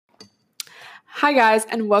Hi, guys,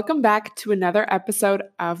 and welcome back to another episode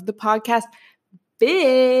of the podcast.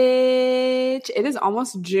 Bitch, it is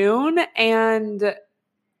almost June, and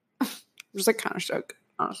I'm just kind of shook,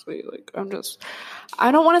 honestly.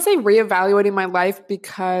 I don't want to say reevaluating my life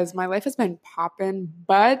because my life has been popping,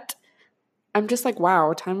 but I'm just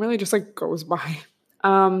wow, time really just goes by.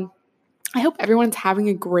 I hope everyone's having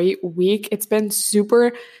a great week. It's been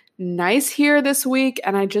super nice here this week,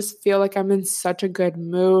 and I just feel like I'm in such a good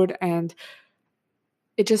mood, and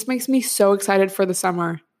it just makes me so excited for the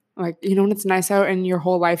summer. When it's nice out and your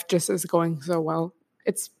whole life just is going so well.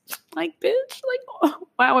 It's bitch, oh,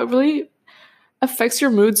 wow, it really affects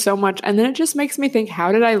your mood so much. And then it just makes me think,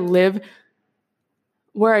 how did I live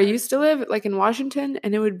where I used to live, in Washington?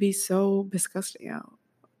 And it would be so disgusting out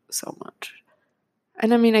so much.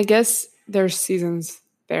 And I mean, I guess there's seasons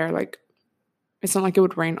there. It's not like it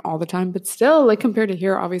would rain all the time, but still, compared to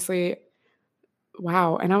here, obviously,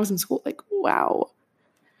 wow. And I was in school, wow.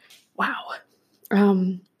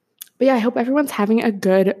 But yeah, I hope everyone's having a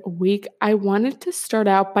good week. I wanted to start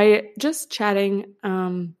out by just chatting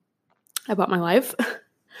about my life.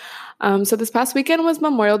 So this past weekend was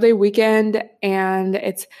Memorial Day weekend, and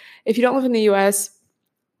if you don't live in the U.S.,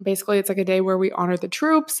 basically it's a day where we honor the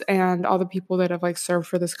troops and all the people that have served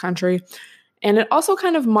for this country. And it also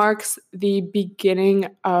kind of marks the beginning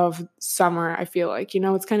of summer, I feel like.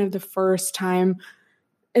 It's kind of the first time.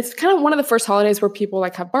 It's kind of one of the first holidays where people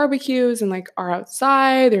have barbecues and are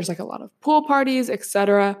outside. There's a lot of pool parties,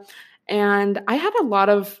 etc. And I had a lot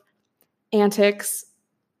of antics.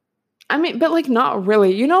 I mean, but not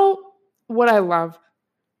really. What I love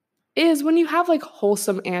is when you have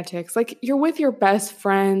wholesome antics. You're with your best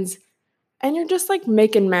friends and you're just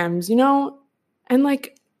making memes, and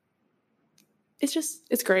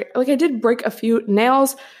it's great. I did break a few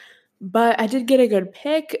nails, but I did get a good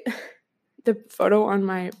pic. The photo on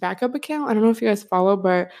my backup account, I don't know if you guys follow,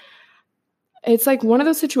 but it's one of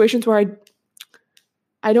those situations where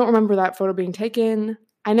I don't remember that photo being taken.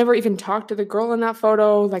 I never even talked to the girl in that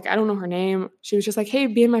photo. I don't know her name. She was just hey,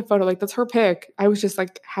 be in my photo. That's her pic. I was just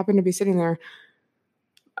happened to be sitting there.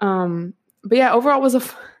 But yeah, overall it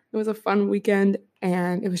was a fun weekend,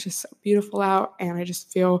 and it was just so beautiful out, and I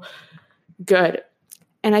just feel good.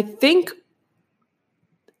 And I think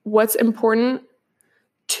what's important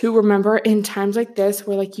to remember in times like this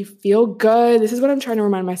where you feel good, this is what I'm trying to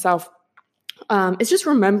remind myself. It's just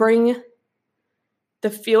remembering the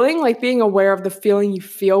feeling, being aware of the feeling you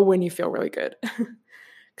feel when you feel really good.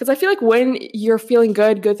 Because I feel when you're feeling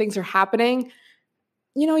good things are happening,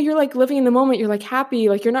 you're living in the moment, you're happy,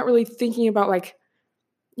 you're not really thinking about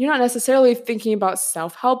you're not necessarily thinking about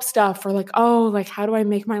self-help stuff or how do I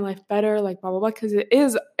make my life better, blah, blah, blah, because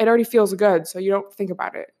it already feels good, so you don't think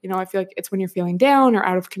about it. I feel it's when you're feeling down or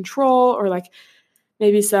out of control or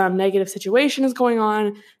maybe some negative situation is going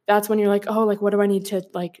on, that's when you're oh, what do I need to,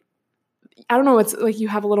 I don't know, it's you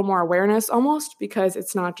have a little more awareness almost, because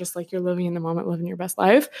it's not just you're living in the moment, living your best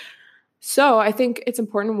life. So I think it's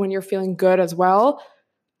important when you're feeling good as well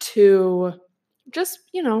to just,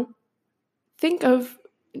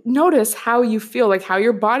 notice how you feel, how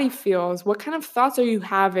your body feels, what kind of thoughts are you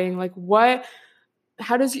having,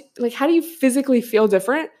 how do you physically feel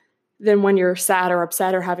different than when you're sad or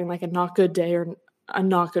upset or having a not good day or a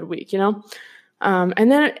not good week, and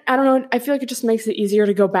then I don't know, I feel it just makes it easier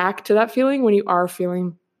to go back to that feeling when you are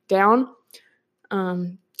feeling down.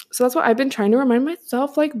 So that's what I've been trying to remind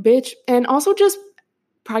myself, bitch, and also just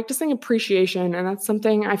practicing appreciation. And that's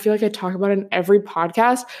something I feel I talk about in every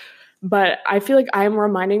podcast, but I feel I am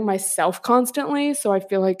reminding myself constantly. So I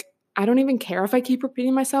feel I don't even care if I keep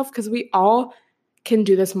repeating myself, because we all can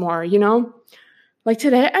do this more,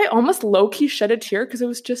 today I almost low-key shed a tear because it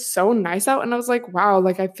was just so nice out, and I was wow,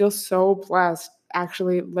 I feel so blessed,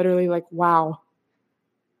 actually, literally, wow.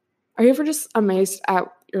 Are you ever just amazed at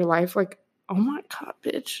your life? Oh my God,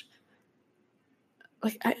 bitch.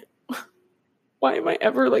 Why am I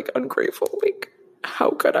ever ungrateful? How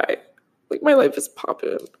could I? My life is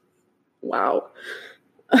popping. Wow.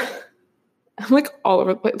 I'm all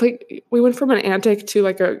over. We went from an antic to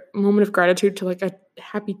a moment of gratitude to a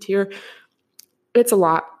happy tear. It's a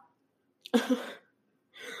lot.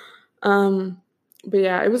 But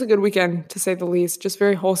yeah, it was a good weekend to say the least. Just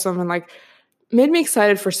very wholesome and made me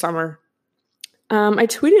excited for summer. I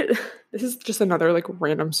tweeted, this is just another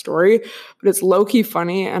random story, but it's low-key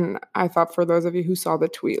funny, and I thought for those of you who saw the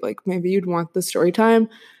tweet, maybe you'd want the story time.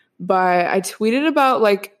 But I tweeted about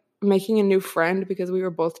making a new friend because we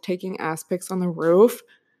were both taking ass pics on the roof,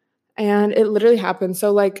 and it literally happened.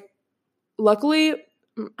 So luckily,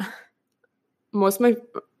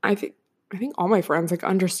 I think all my friends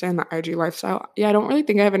understand the IG lifestyle. Yeah, I don't really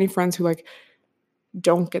think I have any friends who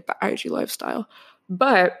don't get the IG lifestyle.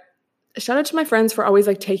 But shout out to my friends for always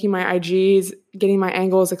like taking my IGs, getting my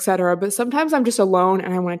angles, etc. But sometimes I'm just alone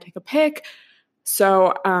and I want to take a pic.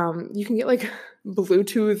 So you can get like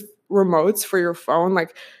Bluetooth remotes for your phone,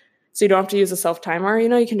 like so you don't have to use a self timer.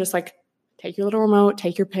 You can just like take your little remote,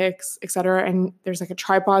 take your pics, etc. And there's like a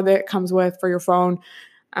tripod that it comes with for your phone.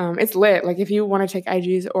 It's lit. Like if you want to take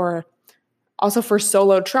IGs, or also for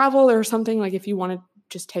solo travel or something, like if you want to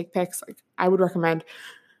just take pics, like I would recommend.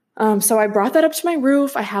 So I brought that up to my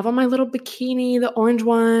roof. I have on my little bikini, the orange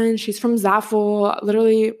one. She's from Zaful.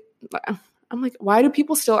 Literally, I'm like, why do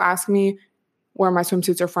people still ask me where my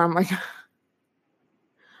swimsuits are from? Like,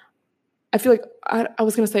 I feel like I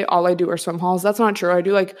was going to say all I do are swim hauls. That's not true. I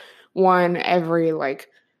do like one every like,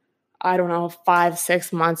 I don't know,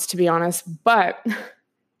 5-6 months, to be honest. But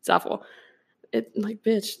Zaful, like,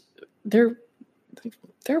 bitch, they're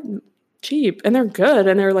cheap and they're good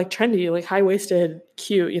and they're like trendy, like high-waisted,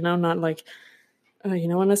 cute, not like,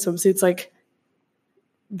 when a swimsuit's like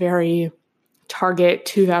very Target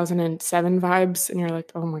 2007 vibes and you're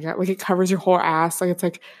like, oh my God, like it covers your whole ass. Like it's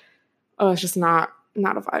like, oh, it's just not a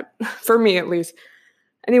vibe for me at least.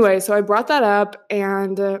 Anyway, so I brought that up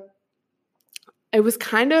and it was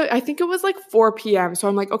I think it was like 4 p.m. So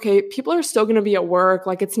I'm like, okay, people are still going to be at work.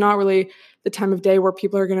 Like it's not really the time of day where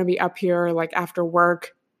people are going to be up here like after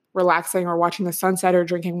work relaxing or watching the sunset or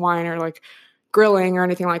drinking wine or like grilling or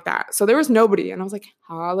anything like that. So there was nobody. And I was like,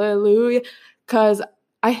 hallelujah. Because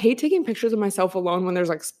I hate taking pictures of myself alone when there's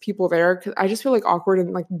like people there because I just feel like awkward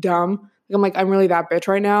and like dumb. Like I'm like, I'm really that bitch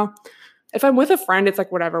right now. If I'm with a friend, it's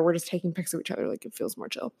like whatever. We're just taking pics of each other. Like it feels more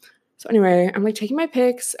chill. So anyway, I'm like taking my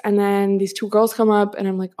pics and then these 2 girls come up and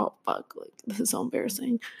I'm like, oh fuck, like this is so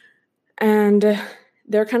embarrassing. And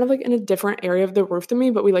they're kind of like in a different area of the roof than me,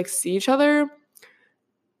 but we like see each other.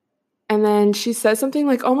 And then she says something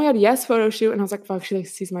like, oh my God, yes, photo shoot. And I was like, fuck, she like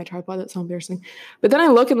sees my tripod. That's so embarrassing. But then I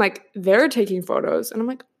look and like they're taking photos and I'm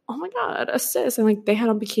like, oh my God, a sis. And like they had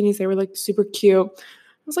on bikinis. They were like super cute.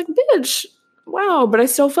 I was like, bitch, wow. But I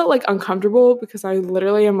still felt like uncomfortable because I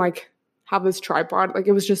literally am like, have this tripod. Like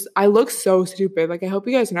it was just, I look so stupid. Like I hope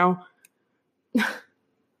you guys know.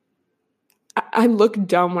 I look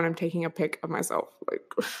dumb when I'm taking a pic of myself. Like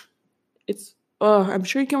it's, I'm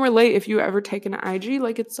sure you can relate if you ever taken an IG.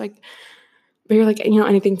 Like it's like, but you're like,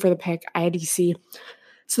 anything for the pic, IDC.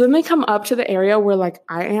 So then they come up to the area where like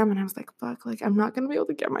I am, and I was like, fuck, like I'm not gonna be able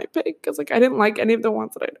to get my pic because like I didn't like any of the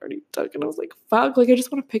ones that I'd already took, and I was like, fuck, like I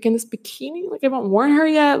just want to pick in this bikini. Like I haven't worn her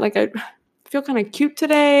yet. Like I feel kind of cute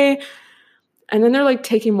today. And then they're like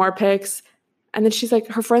taking more pics, and then she's like,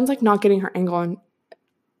 her friend's like not getting her angle, and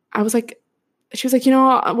I was like, she was like,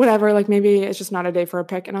 whatever, like maybe it's just not a day for a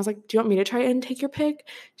pic. And I was like, do you want me to try and take your pic?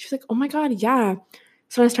 She was like, oh my God, yeah.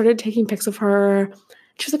 So I started taking pics of her.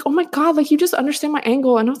 She was like, oh my God, like you just understand my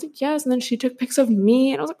angle. And I was like, yes. And then she took pics of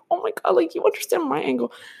me and I was like, oh my God, like you understand my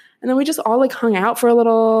angle. And then we just all like hung out for a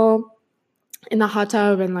little in the hot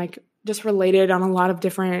tub and like just related on a lot of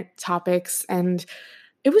different topics. And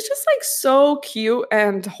it was just like so cute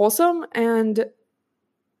and wholesome. And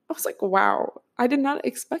I was like, wow, I did not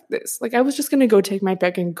expect this. Like I was just going to go take my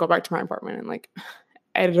pic and go back to my apartment and like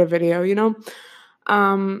edit a video,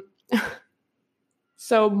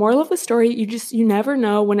 So moral of the story, you never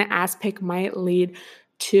know when an ass pic might lead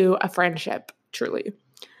to a friendship, truly.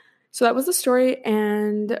 So that was the story,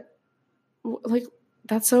 and like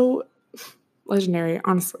that's so legendary,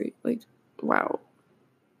 honestly. Like, wow.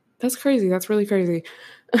 That's crazy. That's really crazy.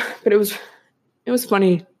 But it was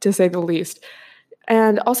funny to say the least.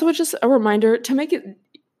 And also it's just a reminder to make it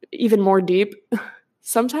even more deep.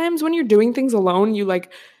 Sometimes when you're doing things alone, you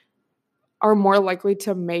like are more likely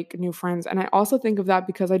to make new friends. And I also think of that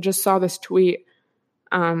because I just saw this tweet,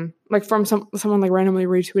 like from someone like randomly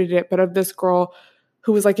retweeted it, but of this girl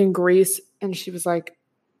who was like in Greece and she was like,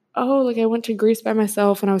 oh, like I went to Greece by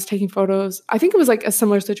myself and I was taking photos. I think it was like a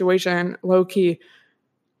similar situation, low key.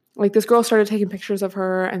 Like this girl started taking pictures of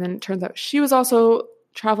her and then it turns out she was also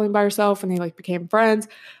traveling by herself and they like became friends.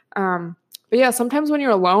 But yeah, sometimes when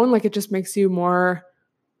you're alone, like it just makes you more,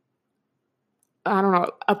 I don't know,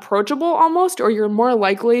 approachable almost, or you're more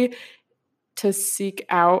likely to seek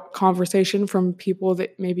out conversation from people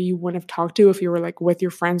that maybe you wouldn't have talked to if you were like with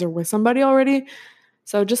your friends or with somebody already.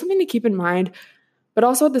 So just something to keep in mind. But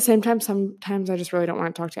also at the same time, sometimes I just really don't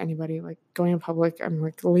want to talk to anybody. Like going in public, I'm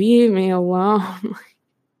like, leave me alone.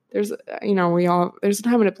 There's, there's a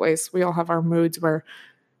time and a place. We all have our moods where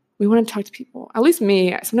we want to talk to people. At least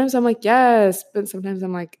me. Sometimes I'm like, yes, but sometimes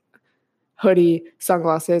I'm like, hoodie,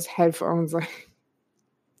 sunglasses, headphones, like,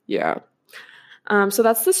 yeah. So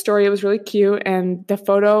that's the story. It was really cute. And the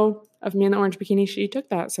photo of me in the orange bikini, she took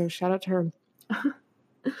that. So shout out to her.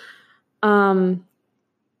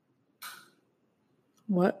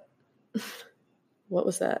 What? What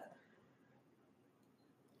was that?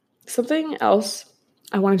 Something else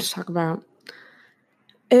I wanted to talk about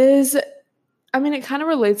is, it kind of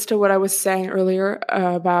relates to what I was saying earlier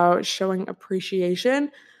about showing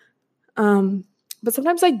appreciation. But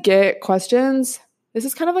sometimes I get questions. This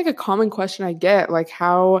is kind of like a common question I get, like,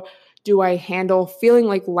 how do I handle feeling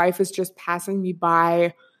like life is just passing me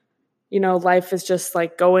by? Life is just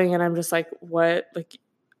like going and I'm just like, what? Like,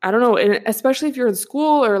 I don't know. And especially if you're in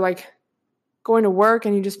school or like going to work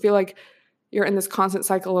and you just feel like you're in this constant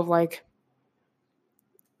cycle of like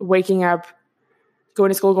waking up, going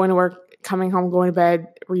to school, going to work, coming home, going to bed,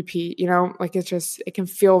 repeat, like it can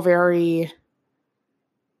feel very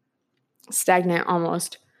stagnant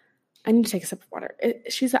almost. I need to take a sip of water.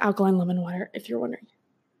 She's the alkaline lemon water, if you're wondering.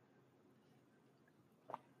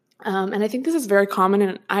 And I think this is very common,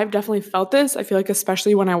 and I've definitely felt this. I feel like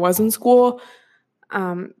especially when I was in school.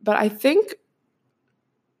 But I think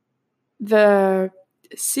the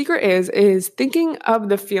secret is thinking of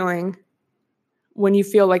the feeling when you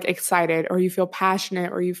feel like excited or you feel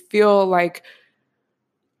passionate or you feel like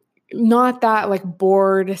not that like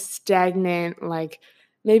bored, stagnant, like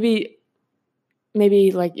maybe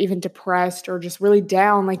like even depressed or just really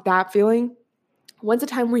down, like that feeling. When's a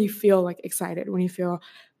time where you feel like excited, when you feel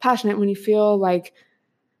passionate, when you feel like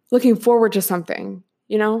looking forward to something,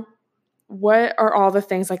 What are all the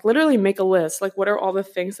things, like literally make a list, like what are all the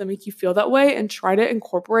things that make you feel that way and try to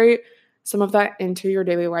incorporate some of that into your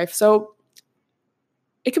daily life. So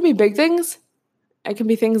it can be big things. It can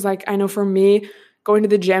be things like, I know for me, going to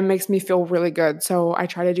the gym makes me feel really good. So I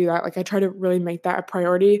try to do that. Like I try to really make that a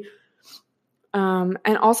priority.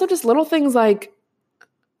 And also just little things like,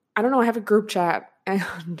 I don't know, I have a group chat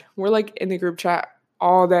and we're like in the group chat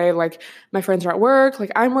all day. Like my friends are at work,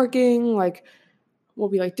 like I'm working, like we'll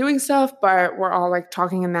be like doing stuff, but we're all like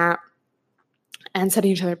talking in that and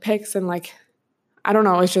sending each other pics. And like, I don't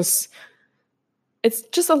know, it's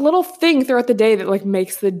just a little thing throughout the day that like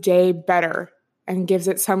makes the day better and gives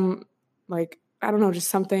it some like, I don't know, just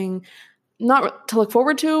something not to look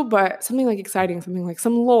forward to, but something like exciting, something like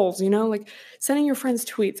some lulls, like sending your friends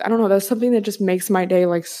tweets. I don't know. That's something that just makes my day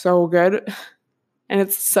like so good. And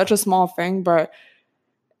it's such a small thing, but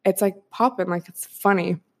it's like popping, like it's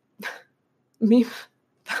funny. Me,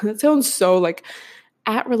 that sounds so like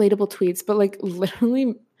at relatable tweets, but like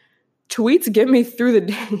literally tweets get me through the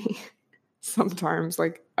day sometimes,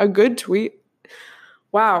 like a good tweet.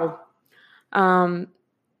 Wow. But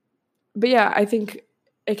yeah, I think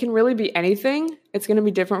it can really be anything. It's going to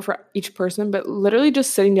be different for each person, but literally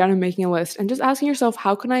just sitting down and making a list and just asking yourself,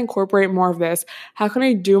 how can I incorporate more of this? How can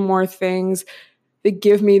I do more things that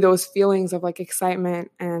give me those feelings of like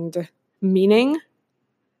excitement and meaning?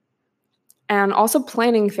 And also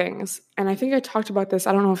planning things. And I think I talked about this.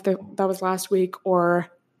 I don't know if that was last week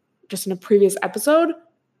or just in a previous episode,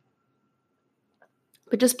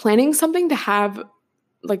 but just planning something to have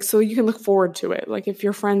like, so you can look forward to it. Like if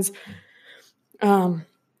your friends,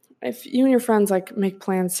 if you and your friends like make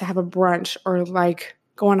plans to have a brunch or like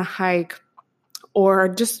go on a hike or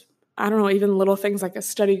just, I don't know, even little things like a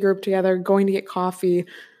study group together, going to get coffee,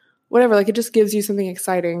 whatever, like it just gives you something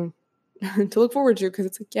exciting to look forward to because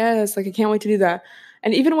it's like, yes, like I can't wait to do that.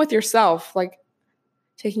 And even with yourself, like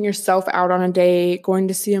taking yourself out on a date, going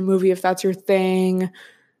to see a movie if that's your thing,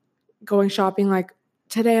 going shopping, like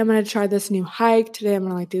today I'm going to try this new hike, today I'm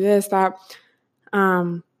going to like do this, that.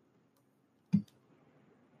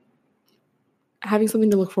 Having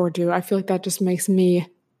something to look forward to, I feel like that just makes me,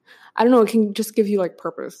 I don't know, it can just give you like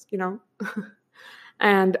purpose,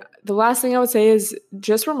 And the last thing I would say is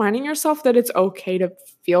just reminding yourself that it's okay to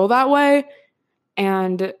feel that way.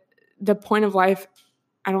 And the point of life,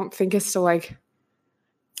 I don't think, is to like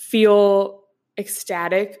feel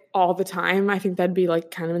ecstatic all the time. I think that'd be like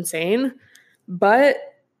kind of insane. But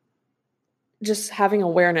just having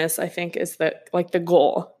awareness, I think, is the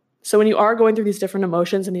goal. So when you are going through these different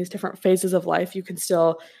emotions and these different phases of life, you can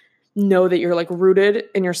still know that you're like rooted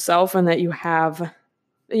in yourself and that you have,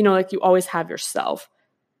 like you always have yourself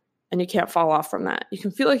and you can't fall off from that. You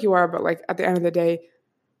can feel like you are, but like at the end of the day,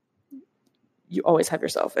 you always have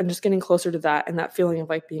yourself, and just getting closer to that and that feeling of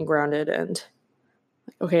like being grounded and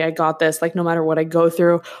okay, I got this. Like no matter what I go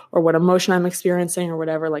through or what emotion I'm experiencing or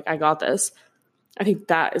whatever, like I got this. I think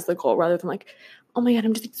that is the goal rather than like, oh my God,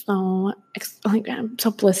 I'm just so like I'm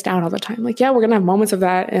so blissed out all the time. Like, yeah, we're gonna have moments of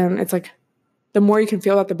that, and it's like the more you can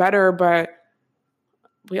feel that, the better. But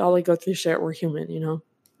we all like go through shit. We're human, And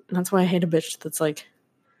that's why I hate a bitch that's like,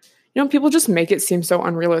 people just make it seem so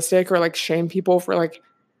unrealistic or like shame people for like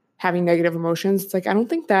having negative emotions. It's like, I don't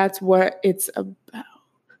think that's what it's about.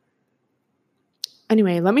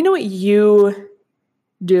 Anyway, let me know what you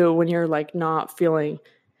do when you're like not feeling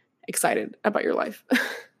excited about your life.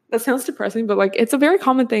 That sounds depressing, but like it's a very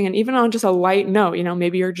common thing. And even on just a light note,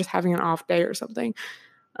 maybe you're just having an off day or something.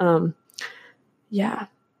 Yeah.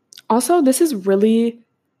 Also, this is really,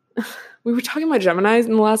 we were talking about Geminis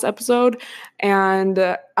in the last episode, and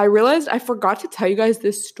I realized I forgot to tell you guys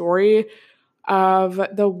this story of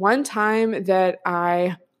the one time that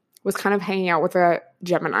I was kind of hanging out with a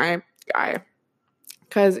Gemini guy.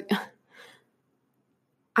 Because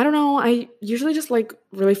I don't know, I usually just like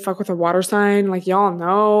really fuck with a water sign. Like y'all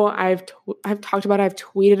know, I've talked about it, I've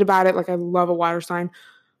tweeted about it. Like I love a water sign.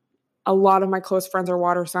 A lot of my close friends are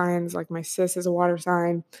water signs. Like my sis is a water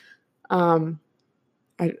sign.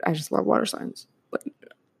 I just love water signs. Like,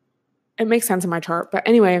 it makes sense in my chart. But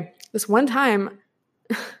anyway, this one time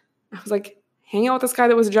I was like hanging out with this guy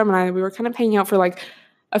that was a Gemini. We were kind of hanging out for like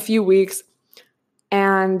a few weeks,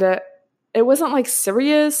 and it wasn't like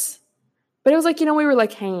serious, but it was like, we were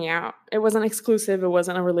like hanging out. It wasn't exclusive. It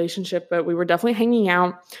wasn't a relationship, but we were definitely hanging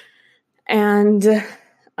out. And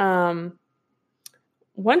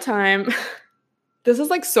one time, this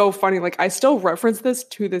is like so funny. Like I still reference this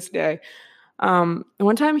to this day.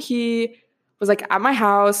 One time he was like at my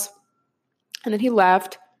house, and then he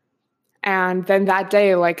left. And then that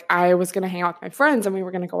day, like I was going to hang out with my friends and we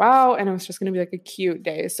were going to go out, and it was just going to be like a cute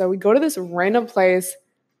day. So we go to this random place,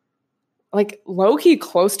 like low-key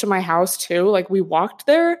close to my house too. Like we walked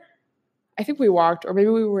there. I think we walked, or maybe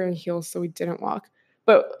we were in heels, so we didn't walk,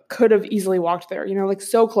 but could have easily walked there, like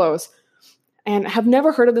so close. And have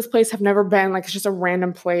never heard of this place, have never been. Like it's just a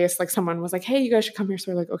random place. Like someone was like, hey, you guys should come here.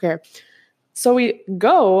 So we're like, okay. So we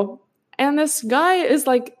go, and this guy is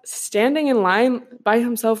like standing in line by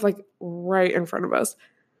himself, like right in front of us.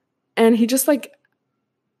 And he just like,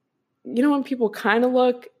 when people kind of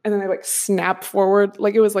look and then they like snap forward,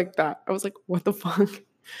 like it was like that. I was like, what the fuck?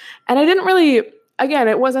 And I didn't really, again,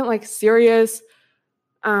 it wasn't like serious.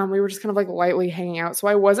 We were just kind of like lightly hanging out. So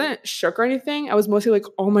I wasn't shook or anything. I was mostly like,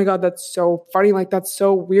 oh my God, that's so funny. Like that's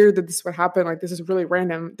so weird that this would happen. Like this is really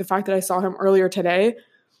random. The fact that I saw him earlier today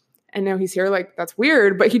and now he's here, like that's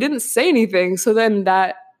weird, but he didn't say anything. So then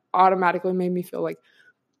that automatically made me feel like,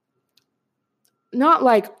 not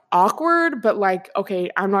like awkward, but like,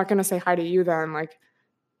 okay, I'm not going to say hi to you then. Like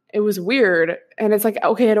it was weird. And it's like,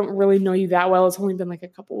 okay, I don't really know you that well. It's only been like a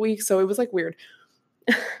couple weeks. So it was like weird.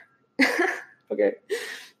 Okay.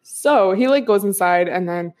 So he like goes inside, and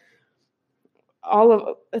then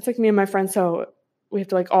it's like me and my friend. So we have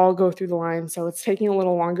to like all go through the line. So it's taking a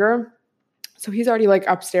little longer. So he's already like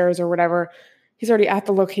upstairs or whatever. He's already at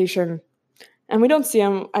the location, and we don't see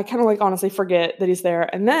him. I kind of like honestly forget that he's there.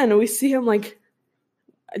 And then we see him like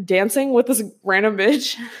dancing with this random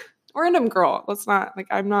bitch, random girl. Let's not like,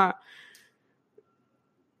 I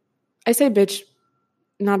say bitch,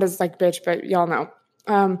 not as like bitch, but y'all know.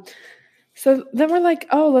 So then we're like,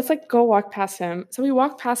 oh, let's like go walk past him. So we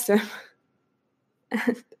walk past him.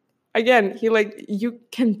 And again, he like, you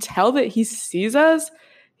can tell that he sees us.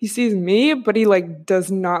 He sees me, but he like does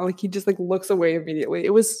not, like he just like looks away immediately.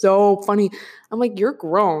 It was so funny. I'm like, you're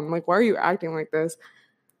grown. Like, why are you acting like this?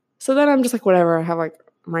 So then I'm just like, whatever. I have like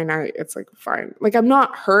my night. It's like fine. Like I'm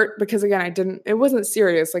not hurt because again, it wasn't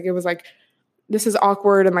serious. Like it was like, this is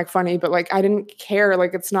awkward and like funny, but like I didn't care.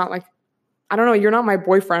 Like it's not like, I don't know, you're not my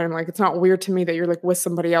boyfriend. Like, it's not weird to me that you're like with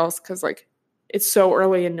somebody else, because like it's so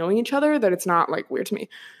early in knowing each other that it's not like weird to me.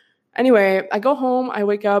 Anyway, I go home, I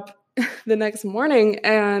wake up the next morning,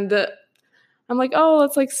 and I'm like, oh,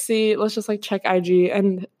 let's just like check IG.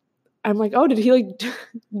 And I'm like, oh, did he like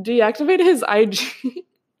deactivate his IG?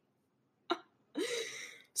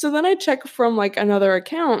 So then I check from like another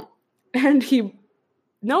account, and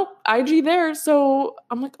nope, IG there. So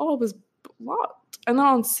I'm like, oh, it was blocked. And then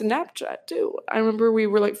on Snapchat too. I remember we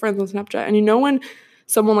were like friends on Snapchat. And when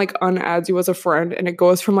someone like unadds you as a friend and it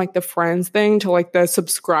goes from like the friends thing to like the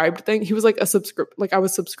subscribed thing, he was like like I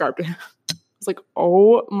was subscribed to him. I was like,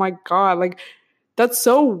 oh my God, like that's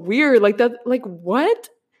so weird. Like that, like what?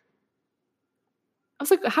 I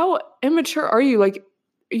was like, how immature are you? Like,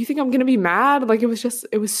 you think I'm gonna be mad? Like it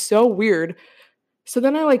was so weird. So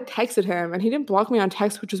then I like texted him, and he didn't block me on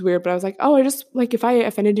text, which is weird, but I was like, oh, I just like, if I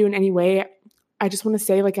offended you in any way, I just want to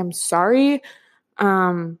say like, I'm sorry.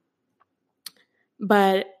 But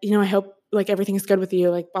I hope like everything is good with you.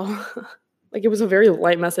 Like, blah. Like it was a very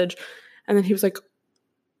light message. And then he was like,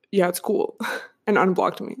 yeah, it's cool. And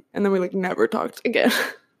unblocked me. And then we like never talked again.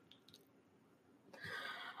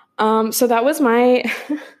 So that was my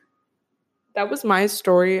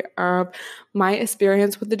story of my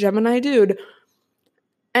experience with the Gemini dude.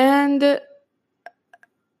 And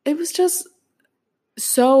it was just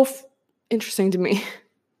so interesting to me.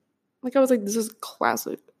 Like, I was like, this is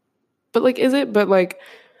classic. But, like, is it? But, like,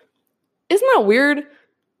 isn't that weird?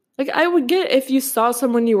 Like, I would get if you saw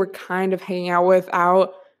someone you were kind of hanging out with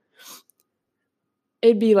out,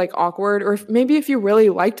 it'd be, like, awkward. Or maybe if you really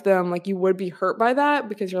liked them, like, you would be hurt by that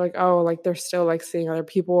because you're like, oh, like, they're still, like, seeing other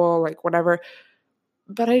people, like, whatever.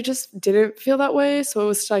 But I just didn't feel that way. So it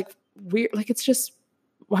was, like, weird. Like, it's just,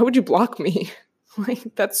 why would you block me?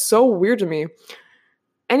 Like, that's so weird to me.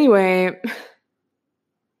 Anyway,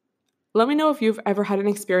 let me know if you've ever had an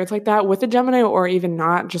experience like that with a Gemini or even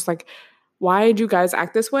not. Just like, why did you guys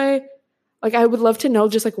act this way? Like, I would love to know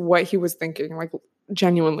just like what he was thinking, like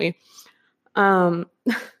genuinely. But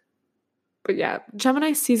yeah,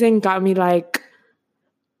 Gemini season got me like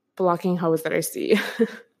blocking hoes that I see.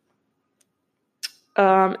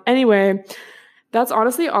 Anyway, that's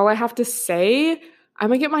honestly all I have to say. I'm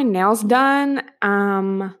gonna get my nails done.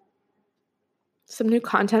 Some new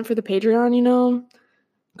content for the Patreon, you know.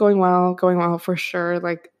 Going well for sure.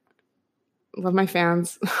 Like, love my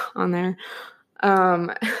fans on there.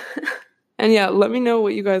 And yeah, let me know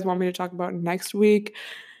what you guys want me to talk about next week.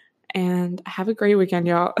 And have a great weekend,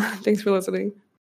 y'all. Thanks for listening.